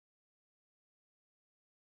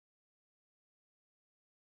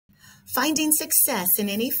Finding success in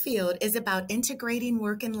any field is about integrating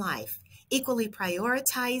work and life, equally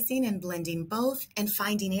prioritizing and blending both, and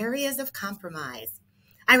finding areas of compromise.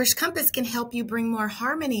 Irish Compass can help you bring more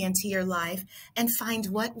harmony into your life and find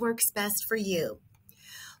what works best for you.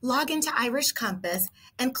 Log into Irish Compass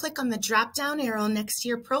and click on the drop-down arrow next to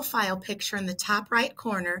your profile picture in the top right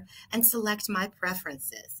corner and select My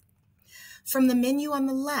Preferences. From the menu on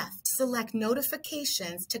the left, select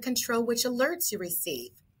Notifications to control which alerts you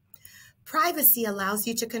receive. Privacy allows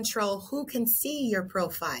you to control who can see your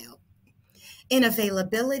profile. In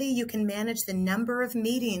Availability, you can manage the number of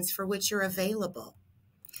meetings for which you're available.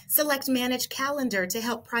 Select Manage Calendar to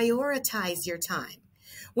help prioritize your time.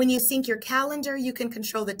 When you sync your calendar, you can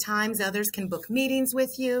control the times others can book meetings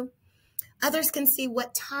with you. Others can see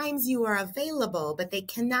what times you are available, but they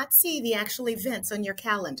cannot see the actual events on your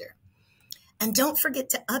calendar. And don't forget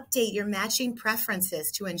to update your matching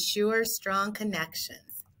preferences to ensure strong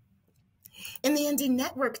connections. In the Indie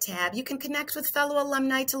Network tab, you can connect with fellow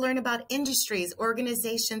alumni to learn about industries,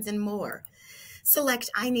 organizations, and more. Select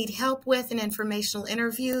I Need Help With and Informational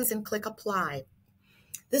Interviews and click Apply.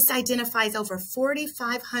 This identifies over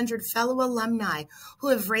 4,500 fellow alumni who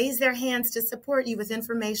have raised their hands to support you with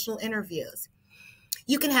informational interviews.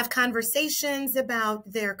 You can have conversations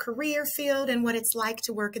about their career field and what it's like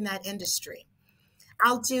to work in that industry.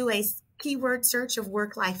 I'll do a keyword search of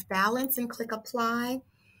work-life balance and click Apply.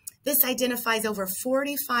 This identifies over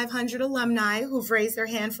 4,500 alumni who've raised their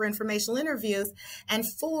hand for informational interviews and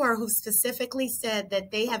 4 who've specifically said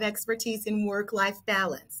that they have expertise in work-life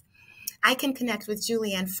balance. I can connect with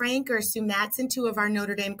Julianne Frank or Sue Matson, 2 of our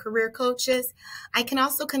Notre Dame career coaches. I can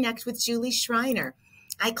also connect with Julie Schreiner.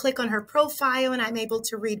 I click on her profile and I'm able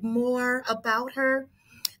to read more about her.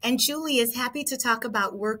 And Julie is happy to talk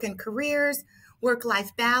about work and careers,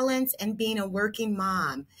 work-life balance, and being a working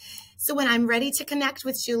mom. So when I'm ready to connect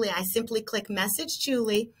with Julie, I simply click Message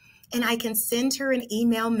Julie, and I can send her an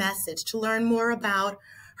email message to learn more about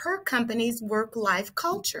her company's work-life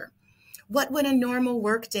culture. What would a normal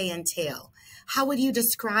workday entail? How would you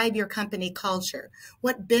describe your company culture?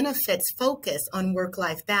 What benefits focus on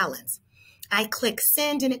work-life balance? I click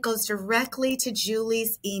Send, and it goes directly to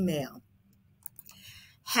Julie's email.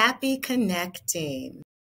 Happy connecting.